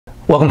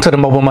Welcome to the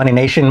Mobile Money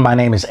Nation. My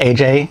name is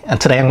AJ,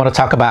 and today I'm going to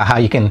talk about how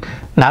you can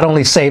not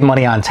only save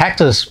money on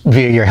taxes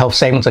via your health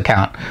savings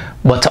account,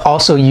 but to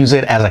also use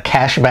it as a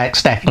cashback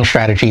stacking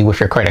strategy with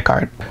your credit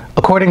card.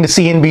 According to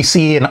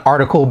CNBC, an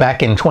article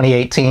back in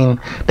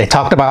 2018, they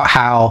talked about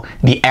how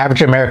the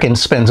average American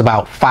spends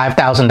about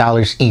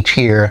 $5,000 each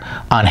year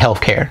on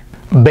healthcare.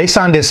 Based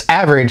on this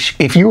average,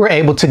 if you were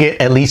able to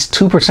get at least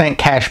 2%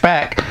 cash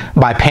back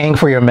by paying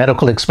for your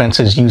medical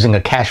expenses using a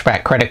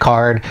cashback credit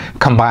card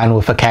combined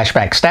with a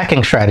cashback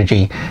stacking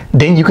strategy,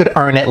 then you could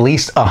earn at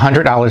least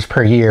 $100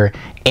 per year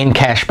in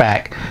cash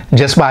back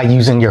just by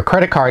using your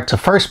credit card to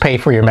first pay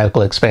for your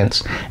medical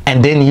expense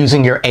and then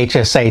using your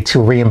HSA to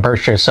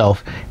reimburse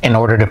yourself in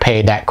order to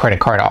pay that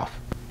credit card off.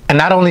 And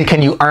not only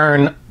can you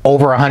earn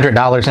over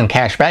 $100 in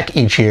cash back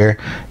each year,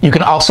 you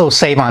can also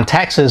save on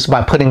taxes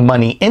by putting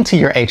money into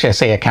your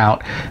HSA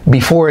account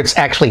before it's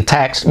actually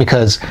taxed,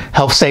 because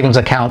health savings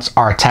accounts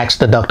are tax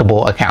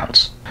deductible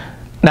accounts.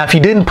 Now, if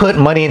you didn't put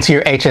money into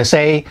your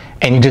HSA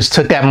and you just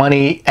took that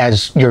money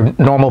as your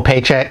normal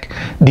paycheck,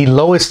 the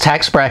lowest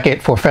tax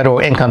bracket for federal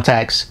income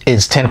tax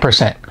is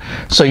 10%.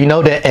 So you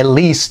know that at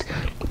least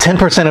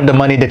 10% of the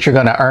money that you're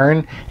going to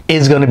earn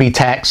is going to be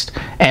taxed.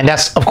 And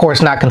that's, of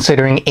course, not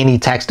considering any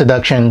tax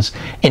deductions,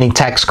 any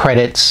tax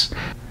credits,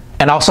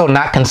 and also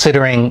not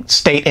considering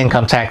state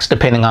income tax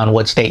depending on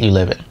what state you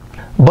live in.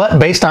 But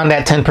based on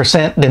that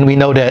 10%, then we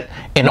know that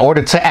in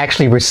order to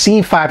actually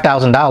receive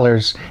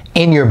 $5,000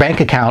 in your bank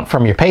account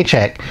from your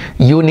paycheck,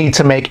 you need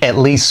to make at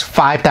least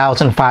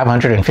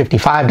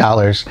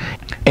 $5,555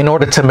 in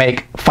order to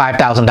make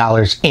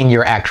 $5,000 in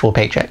your actual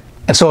paycheck.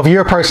 And so if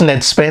you're a person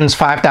that spends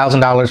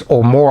 $5,000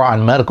 or more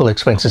on medical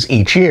expenses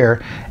each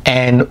year,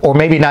 or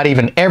maybe not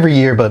even every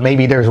year, but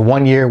maybe there's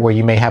one year where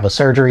you may have a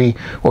surgery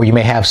or you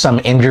may have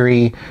some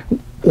injury,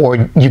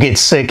 or you get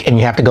sick and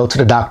you have to go to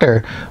the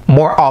doctor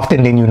more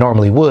often than you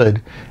normally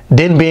would,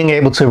 then being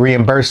able to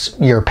reimburse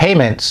your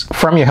payments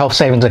from your health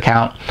savings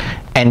account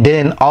and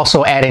then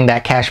also adding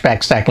that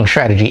cashback stacking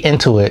strategy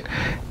into it,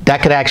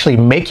 that could actually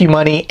make you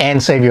money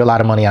and save you a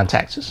lot of money on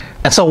taxes.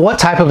 And so what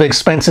type of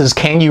expenses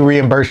can you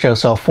reimburse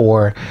yourself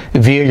for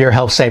via your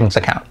health savings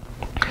account?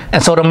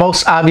 And so the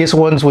most obvious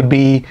ones would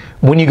be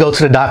when you go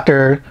to the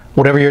doctor,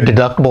 whatever your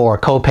deductible or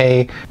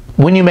copay.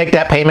 When you make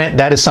that payment,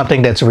 that is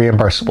something that's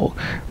reimbursable.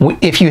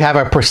 If you have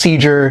a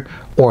procedure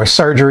or a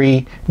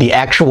surgery, the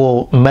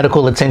actual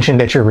medical attention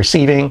that you're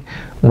receiving,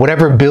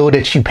 whatever bill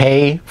that you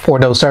pay for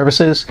those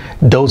services,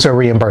 those are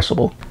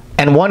reimbursable.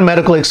 And one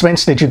medical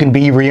expense that you can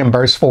be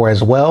reimbursed for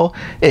as well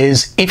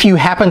is if you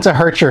happen to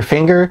hurt your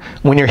finger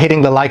when you're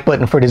hitting the like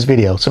button for this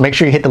video. So make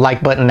sure you hit the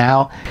like button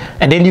now.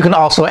 And then you can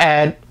also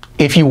add,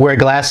 if you wear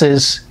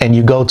glasses and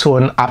you go to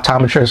an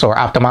optometrist or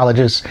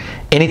ophthalmologist,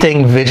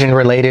 anything vision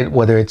related,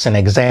 whether it's an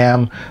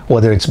exam,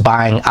 whether it's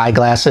buying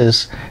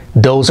eyeglasses,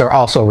 those are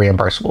also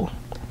reimbursable.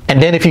 And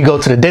then if you go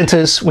to the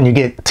dentist, when you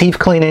get teeth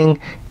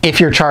cleaning, if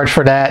you're charged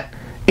for that,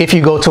 if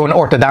you go to an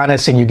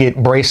orthodontist and you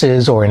get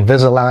braces or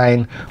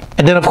Invisalign,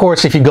 and then of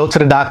course, if you go to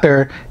the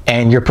doctor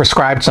and you're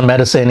prescribed some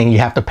medicine and you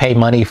have to pay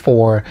money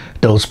for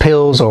those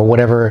pills or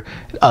whatever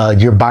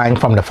you're buying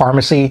from the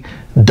pharmacy,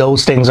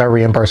 those things are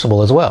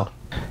reimbursable as well.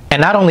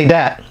 And not only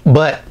that,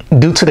 but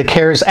due to the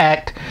CARES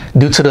Act,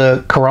 due to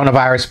the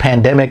coronavirus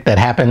pandemic that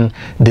happened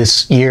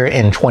this year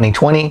in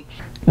 2020,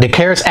 the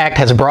CARES Act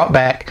has brought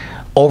back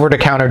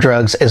over-the-counter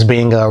drugs as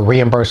being a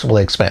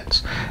reimbursable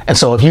expense. And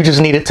so if you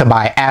just needed to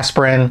buy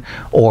aspirin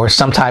or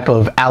some type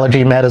of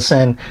allergy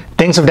medicine,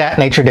 things of that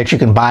nature that you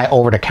can buy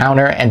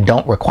over-the-counter and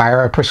don't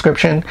require a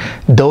prescription,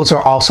 those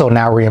are also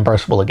now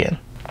reimbursable again.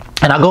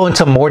 And I'll go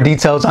into more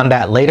details on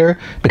that later,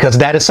 because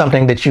that is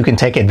something that you can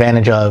take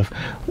advantage of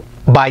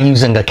by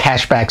using a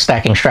cashback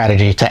stacking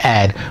strategy to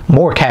add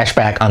more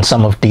cashback on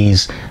some of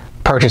these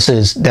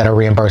purchases that are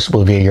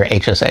reimbursable via your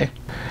HSA.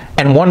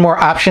 And one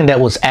more option that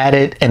was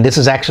added, and this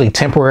is actually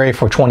temporary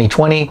for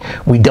 2020.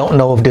 We don't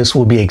know if this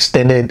will be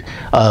extended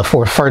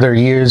for further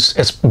years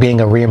as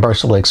being a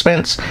reimbursable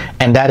expense,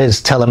 and that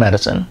is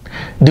telemedicine.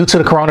 Due to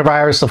the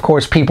coronavirus, of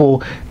course,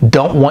 people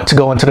don't want to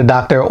go into the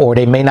doctor, or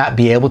they may not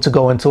be able to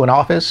go into an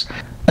office.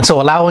 And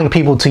so allowing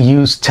people to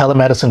use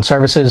telemedicine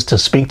services to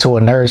speak to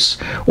a nurse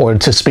or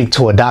to speak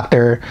to a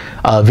doctor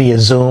via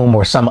Zoom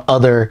or some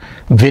other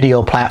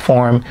video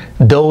platform,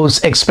 those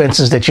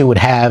expenses that you would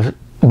have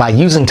by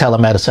using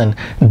telemedicine,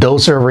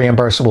 those are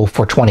reimbursable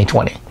for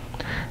 2020.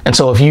 And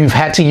so if you've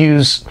had to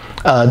use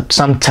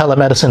some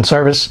telemedicine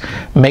service,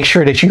 make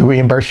sure that you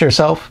reimburse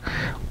yourself,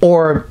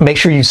 or make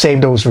sure you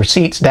save those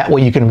receipts. That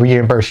way you can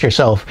reimburse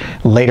yourself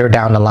later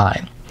down the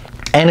line.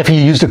 And if you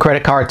used a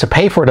credit card to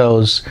pay for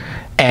those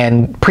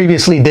and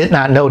previously did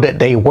not know that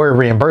they were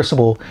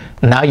reimbursable,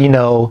 now you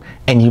know,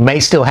 and you may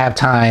still have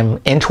time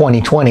in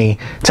 2020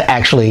 to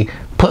actually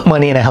put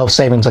money in a health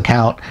savings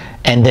account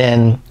and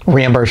then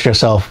reimburse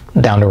yourself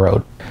down the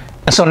road.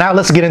 And so now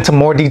let's get into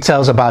more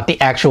details about the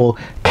actual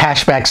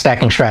cashback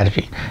stacking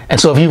strategy. And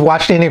so if you've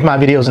watched any of my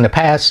videos in the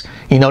past,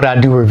 you know that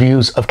I do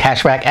reviews of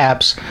cashback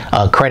apps,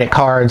 credit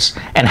cards,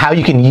 and how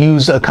you can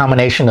use a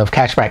combination of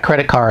cashback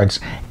credit cards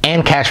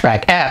and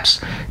cashback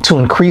apps to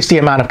increase the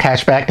amount of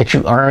cashback that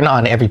you earn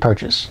on every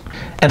purchase.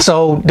 And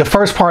so the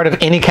first part of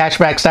any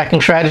cashback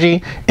stacking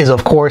strategy is,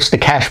 of course, the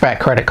cashback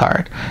credit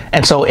card.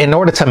 And so in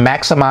order to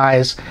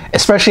maximize,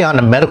 especially on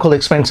the medical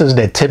expenses,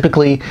 that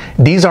typically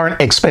these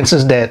aren't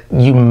expenses that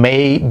you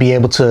may be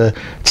able to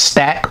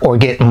stack or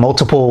get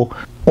multiple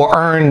or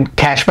earn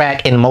cash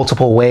back in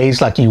multiple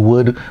ways like you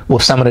would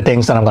with some of the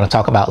things that I'm going to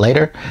talk about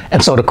later.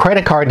 And so the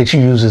credit card that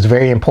you use is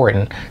very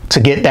important to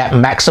get that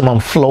maximum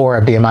floor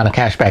of the amount of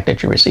cash back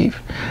that you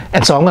receive.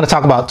 And so I'm going to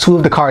talk about two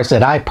of the cards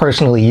that I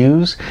personally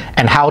use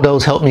and how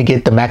those help me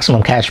get the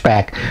maximum cash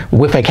back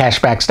with a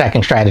cashback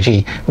stacking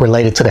strategy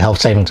related to the health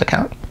savings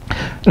account.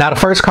 Now, the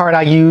first card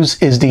I use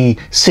is the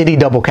Citi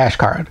Double Cash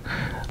Card.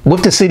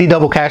 With the Citi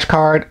Double Cash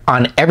Card,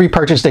 on every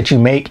purchase that you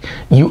make,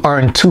 you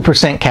earn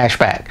 2% cash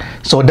back.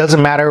 So it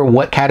doesn't matter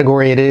what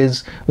category it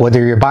is,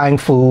 whether you're buying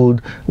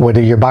food,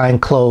 whether you're buying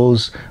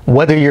clothes,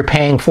 whether you're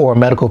paying for a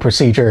medical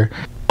procedure,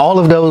 all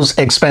of those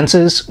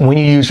expenses, when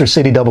you use your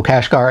Citi Double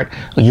Cash Card,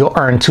 you'll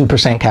earn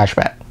 2% cash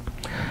back.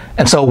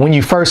 And so when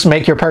you first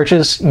make your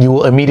purchase, you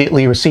will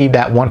immediately receive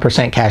that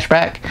 1% cash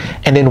back.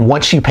 And then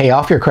once you pay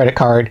off your credit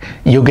card,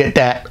 you'll get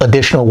that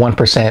additional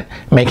 1%,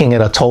 making it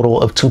a total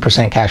of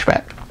 2% cash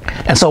back.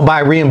 And so by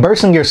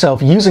reimbursing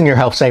yourself using your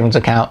health savings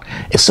account,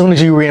 as soon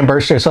as you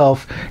reimburse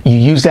yourself, you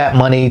use that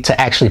money to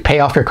actually pay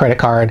off your credit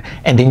card,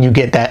 and then you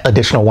get that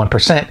additional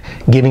 1%,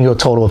 giving you a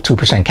total of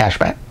 2% cash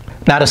back.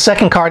 Now, the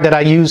second card that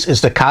I use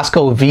is the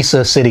Costco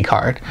Visa Citi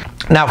card.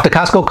 Now, with the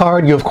Costco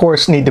card, you of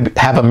course need to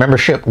have a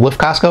membership with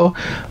Costco,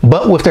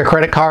 but with their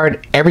credit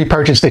card, every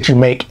purchase that you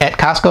make at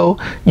Costco,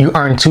 you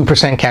earn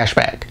 2% cash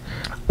back.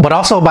 But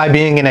also by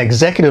being an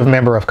executive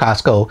member of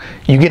Costco,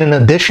 you get an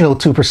additional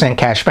 2%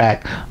 cash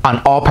back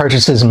on all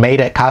purchases made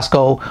at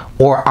Costco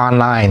or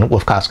online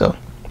with Costco.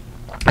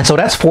 And so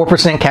that's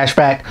 4% cash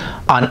back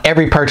on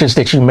every purchase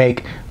that you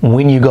make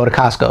when you go to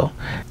Costco.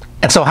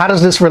 And so how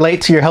does this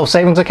relate to your health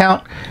savings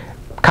account?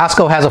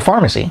 Costco has a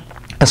pharmacy.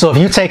 And so if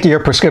you take your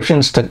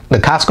prescriptions to the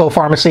Costco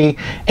pharmacy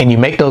and you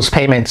make those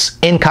payments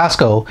in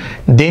Costco,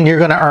 then you're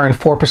going to earn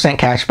 4%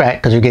 cash back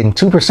because you're getting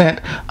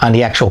 2% on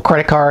the actual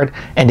credit card,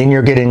 and then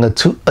you're getting an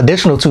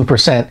additional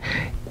 2%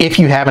 if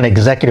you have an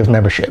executive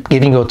membership,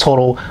 giving you a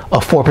total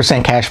of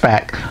 4% cash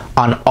back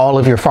on all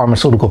of your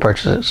pharmaceutical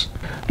purchases.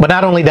 But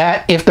not only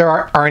that, if there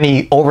are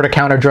any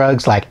over-the-counter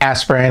drugs like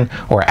aspirin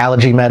or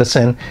allergy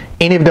medicine,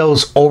 any of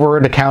those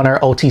over-the-counter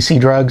OTC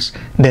drugs,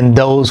 then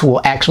those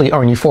will actually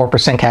earn you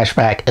 4% cash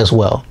back as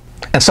well.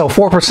 And so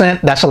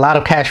 4%, that's a lot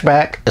of cash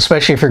back,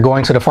 especially if you're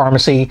going to the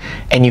pharmacy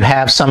and you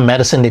have some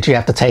medicine that you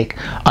have to take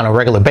on a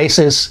regular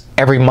basis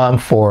every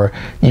month, or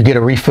you get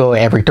a refill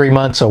every 3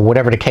 months, or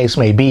whatever the case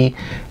may be.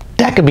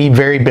 That could be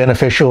very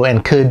beneficial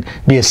and could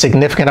be a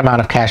significant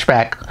amount of cash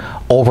back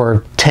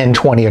over 10,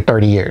 20, or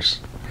 30 years.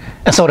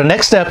 And so the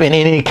next step in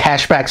any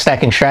cashback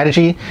stacking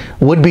strategy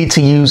would be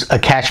to use a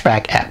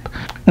cashback app.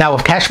 Now,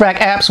 with cashback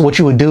apps, what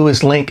you would do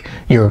is link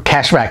your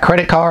cashback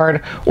credit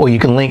card, or you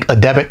can link a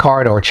debit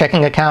card or a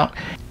checking account,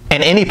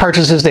 and any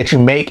purchases that you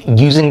make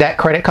using that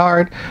credit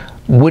card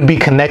would be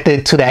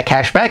connected to that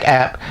cashback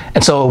app.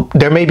 And so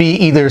there may be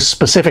either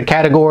specific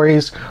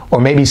categories, or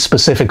maybe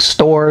specific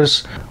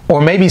stores, or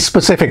maybe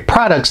specific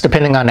products,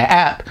 depending on the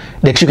app,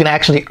 that you can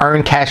actually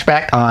earn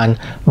cashback on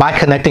by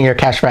connecting your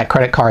cashback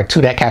credit card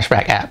to that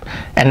cashback app.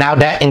 And now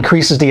that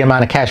increases the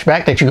amount of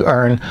cashback that you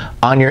earn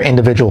on your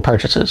individual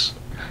purchases.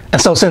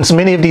 And so since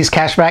many of these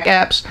cashback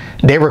apps,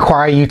 they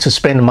require you to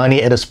spend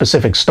money at a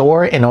specific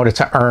store in order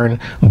to earn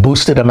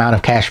boosted amount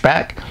of cash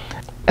back.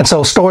 And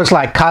so stores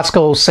like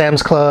Costco,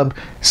 Sam's Club,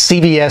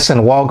 CVS,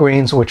 and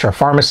Walgreens, which are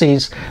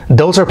pharmacies,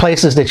 those are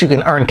places that you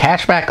can earn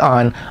cash back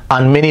on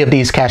many of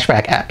these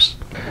cashback apps.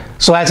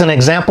 So as an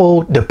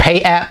example, the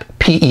Pay app,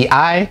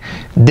 PEI,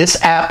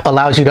 this app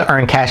allows you to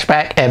earn cash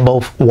back at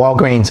both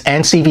Walgreens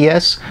and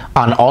CVS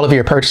on all of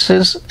your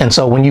purchases. And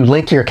so when you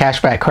link your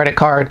cashback credit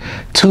card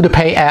to the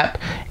Pay app,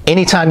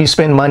 anytime you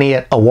spend money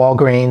at a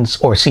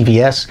Walgreens or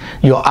CVS,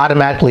 you'll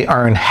automatically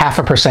earn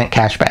 0.5%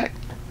 cash back.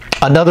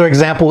 Another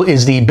example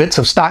is the Bits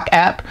of Stock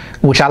app,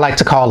 which I like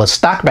to call a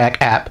stockback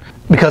app,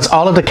 because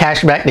all of the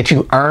cashback that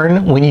you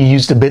earn when you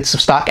use the Bits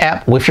of Stock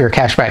app with your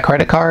cashback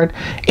credit card,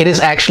 it is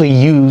actually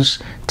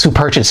used to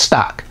purchase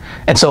stock.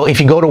 And so if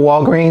you go to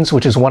Walgreens,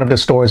 which is one of the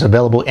stores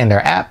available in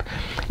their app,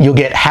 you'll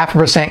get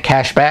 0.5%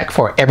 cash back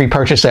for every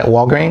purchase at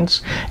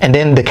Walgreens. And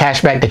then the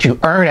cash back that you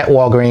earn at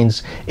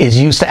Walgreens is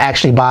used to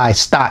actually buy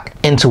stock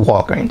into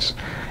Walgreens.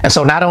 And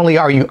so not only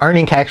are you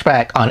earning cash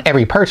back on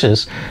every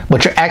purchase,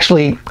 but you're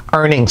actually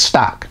earning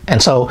stock.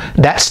 And so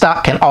that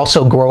stock can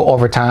also grow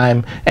over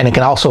time, and it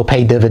can also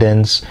pay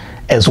dividends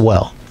as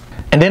well.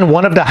 And then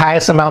one of the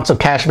highest amounts of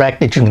cash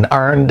back that you can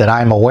earn that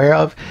I'm aware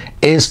of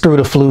is through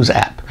the Flooz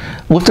app.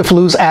 With the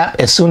Flooz app,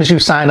 as soon as you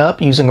sign up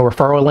using a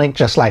referral link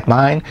just like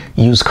mine,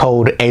 use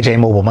code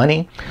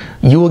AJMobileMoney,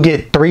 you will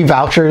get 3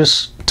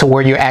 vouchers to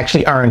where you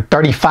actually earn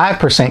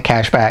 35%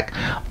 cash back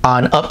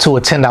on up to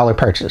a $10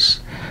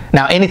 purchase.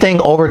 Now, anything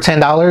over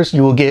 $10,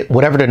 you will get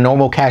whatever the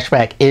normal cash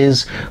back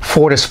is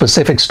for the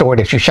specific store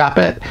that you shop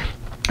at.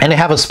 And they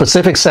have a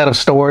specific set of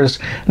stores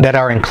that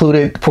are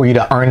included for you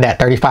to earn that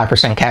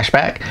 35% cash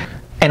back.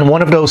 And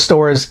one of those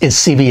stores is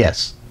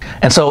CVS.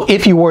 And so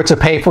if you were to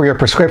pay for your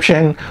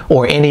prescription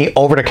or any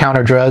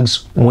over-the-counter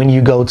drugs when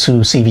you go to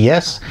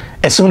CVS,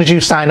 as soon as you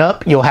sign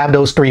up, you'll have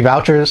those 3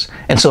 vouchers.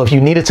 And so if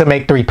you needed to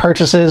make 3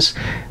 purchases,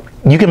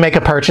 you can make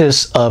a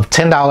purchase of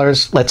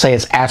 $10. Let's say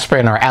it's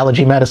aspirin or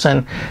allergy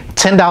medicine.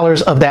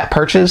 $10 of that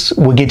purchase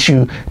will get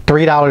you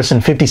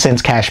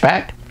 $3.50 cash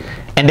back.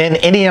 And then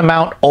any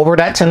amount over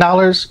that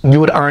 $10, you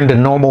would earn the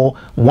normal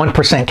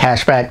 1%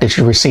 cash back that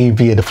you receive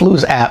via the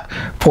Flooz app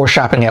for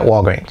shopping at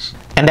Walgreens.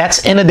 And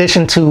that's in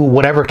addition to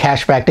whatever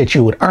cash back that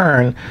you would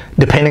earn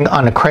depending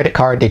on the credit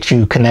card that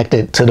you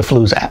connected to the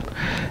Flooz app.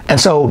 And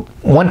so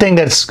one thing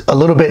that's a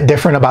little bit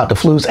different about the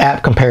Flooz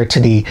app compared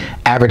to the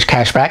average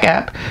cashback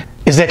app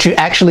is that you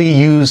actually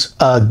use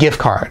a gift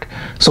card.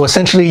 So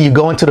essentially you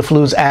go into the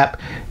Flooz app,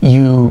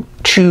 you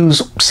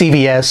choose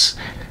CVS,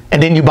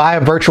 and then you buy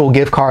a virtual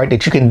gift card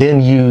that you can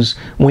then use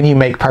when you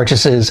make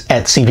purchases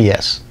at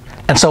CVS.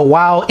 And so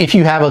while if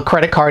you have a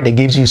credit card that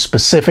gives you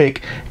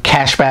specific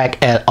cash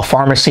back at a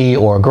pharmacy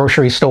or a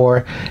grocery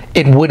store,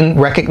 it wouldn't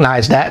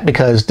recognize that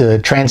because the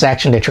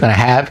transaction that you're going to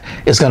have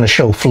is going to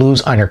show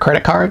Flooz on your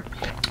credit card.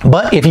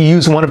 But if you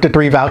use one of the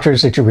 3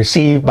 vouchers that you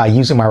receive by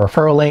using my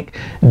referral link,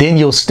 then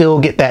you'll still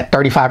get that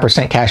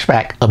 35% cash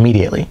back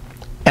immediately.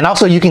 And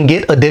also you can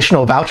get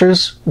additional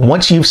vouchers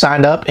once you've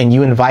signed up and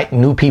you invite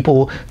new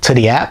people to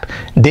the app.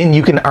 Then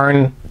you can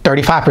earn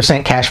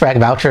 35% cashback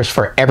vouchers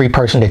for every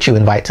person that you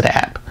invite to the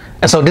app.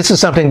 And so this is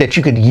something that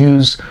you could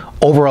use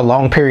over a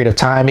long period of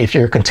time. If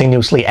you're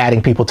continuously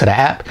adding people to the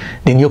app,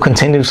 then you'll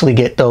continuously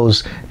get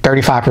those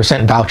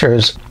 35%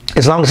 vouchers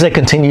as long as they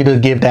continue to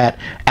give that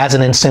as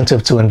an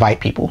incentive to invite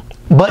people.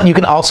 But you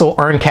can also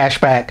earn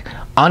cash back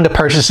on the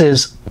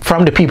purchases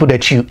from the people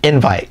that you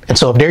invite. And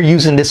so if they're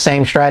using this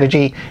same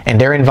strategy and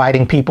they're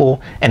inviting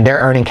people and they're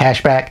earning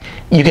cash back,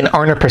 you can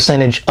earn a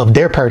percentage of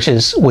their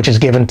purchase, which is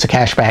given to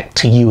cash back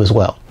to you as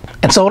well.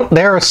 And so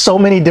there are so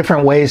many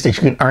different ways that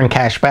you can earn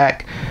cash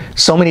back,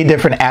 so many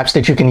different apps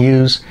that you can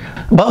use.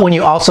 But when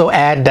you also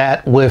add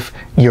that with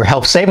your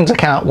health savings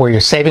account, where you're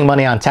saving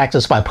money on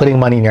taxes by putting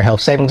money in your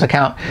health savings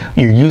account,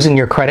 you're using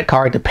your credit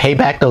card to pay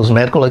back those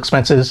medical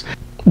expenses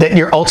that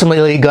you're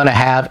ultimately going to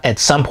have at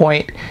some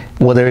point,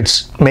 whether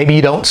it's maybe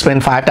you don't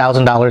spend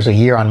 $5,000 a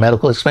year on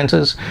medical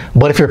expenses,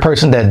 but if you're a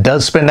person that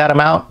does spend that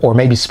amount or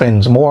maybe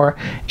spends more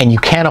and you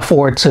can't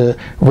afford to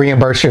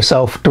reimburse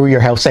yourself through your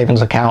health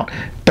savings account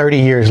 30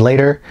 years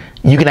later,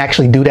 you can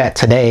actually do that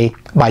today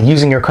by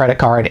using your credit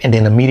card and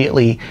then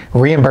immediately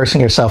reimbursing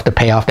yourself to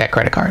pay off that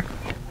credit card.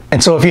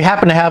 And so if you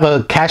happen to have a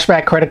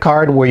cashback credit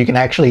card where you can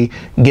actually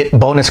get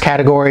bonus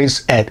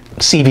categories at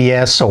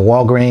CVS or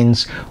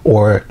Walgreens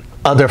or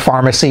other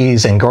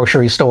pharmacies and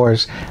grocery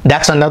stores,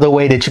 that's another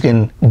way that you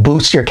can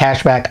boost your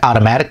cashback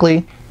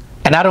automatically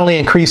and not only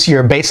increase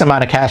your base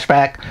amount of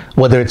cashback,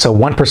 whether it's a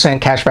 1%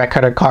 cashback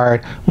credit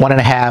card,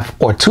 1.5%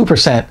 or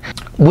 2%,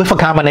 with a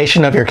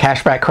combination of your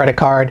cashback credit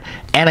card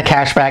and a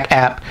cashback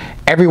app,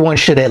 everyone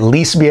should at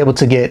least be able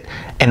to get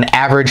an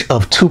average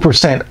of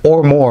 2%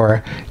 or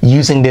more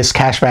using this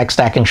cashback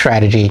stacking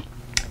strategy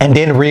and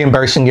then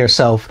reimbursing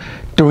yourself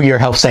through your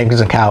health savings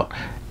account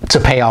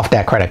to pay off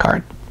that credit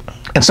card.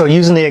 And so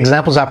using the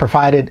examples I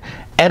provided,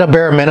 at a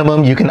bare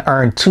minimum, you can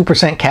earn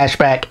 2% cash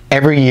back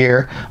every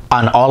year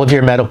on all of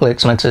your medical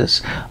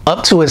expenses,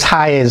 up to as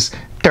high as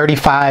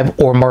 35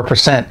 or more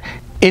percent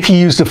if you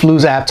use the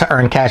Flooz app to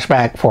earn cash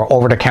back for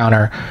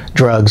over-the-counter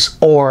drugs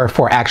or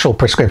for actual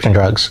prescription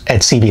drugs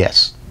at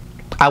CVS.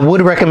 I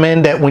would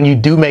recommend that when you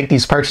do make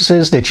these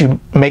purchases that you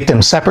make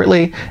them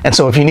separately. And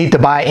so if you need to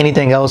buy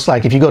anything else,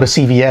 like if you go to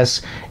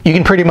CVS, you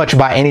can pretty much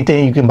buy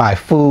anything. You can buy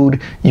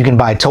food, you can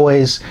buy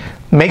toys.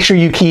 Make sure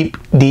you keep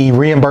the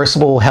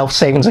reimbursable health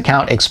savings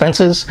account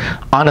expenses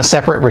on a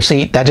separate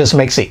receipt. That just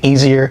makes it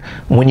easier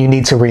when you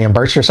need to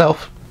reimburse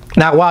yourself.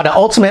 Now, while the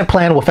ultimate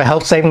plan with a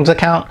health savings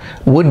account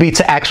would be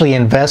to actually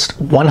invest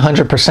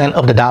 100%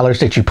 of the dollars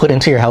that you put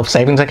into your health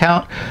savings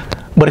account,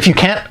 but if you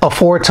can't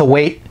afford to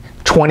wait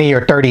 20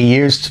 or 30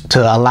 years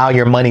to allow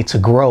your money to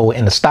grow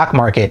in the stock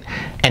market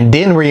and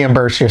then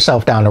reimburse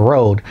yourself down the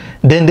road,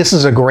 then this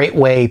is a great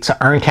way to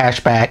earn cash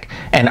back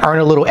and earn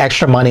a little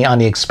extra money on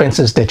the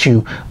expenses that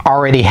you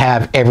already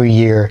have every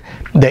year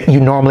that you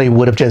normally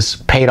would have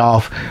just paid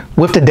off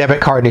with the debit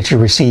card that you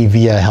receive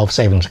via a health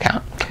savings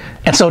account.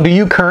 And so do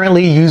you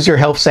currently use your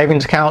health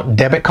savings account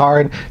debit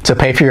card to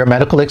pay for your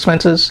medical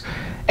expenses?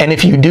 And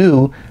if you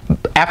do,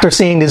 after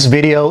seeing this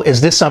video,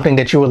 is this something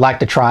that you would like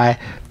to try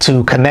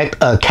to connect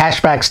a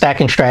cashback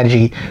stacking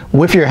strategy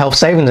with your health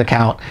savings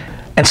account?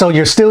 And so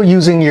you're still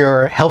using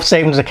your health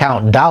savings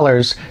account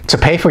dollars to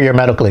pay for your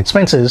medical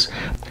expenses,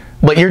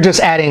 but you're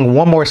just adding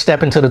one more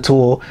step into the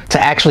tool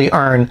to actually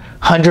earn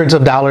hundreds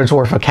of dollars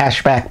worth of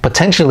cashback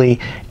potentially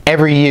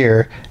every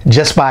year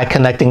just by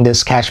connecting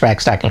this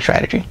cashback stacking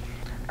strategy.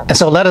 And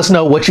so let us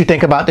know what you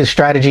think about this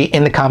strategy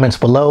in the comments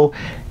below.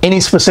 any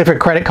specific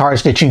credit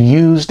cards that you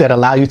use that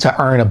allow you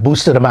to earn a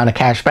boosted amount of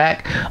cash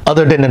back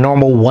other than the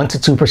normal 1 to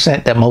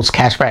 2% that most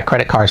cashback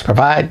credit cards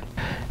provide.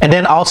 And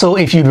then also,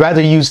 if you'd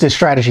rather use this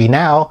strategy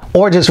now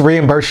or just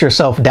reimburse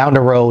yourself down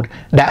the road,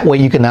 that way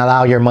you can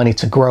allow your money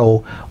to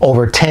grow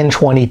over 10,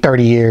 20,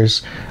 30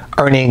 years,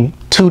 earning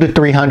 200 to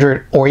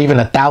 300 or even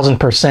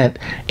 1,000%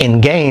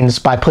 in gains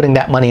by putting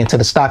that money into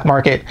the stock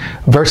market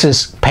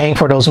versus paying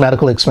for those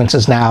medical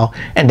expenses now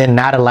and then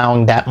not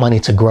allowing that money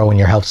to grow in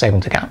your health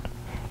savings account.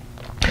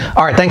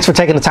 All right, thanks for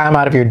taking the time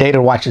out of your day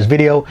to watch this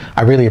video.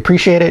 I really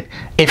appreciate it.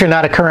 If you're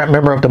not a current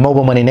member of the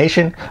Mobile Money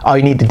Nation, all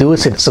you need to do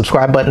is hit the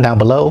subscribe button down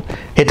below,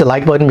 hit the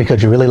like button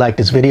because you really like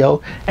this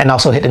video, and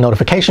also hit the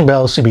notification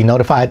bell so you'll be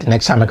notified the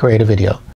next time I create a video.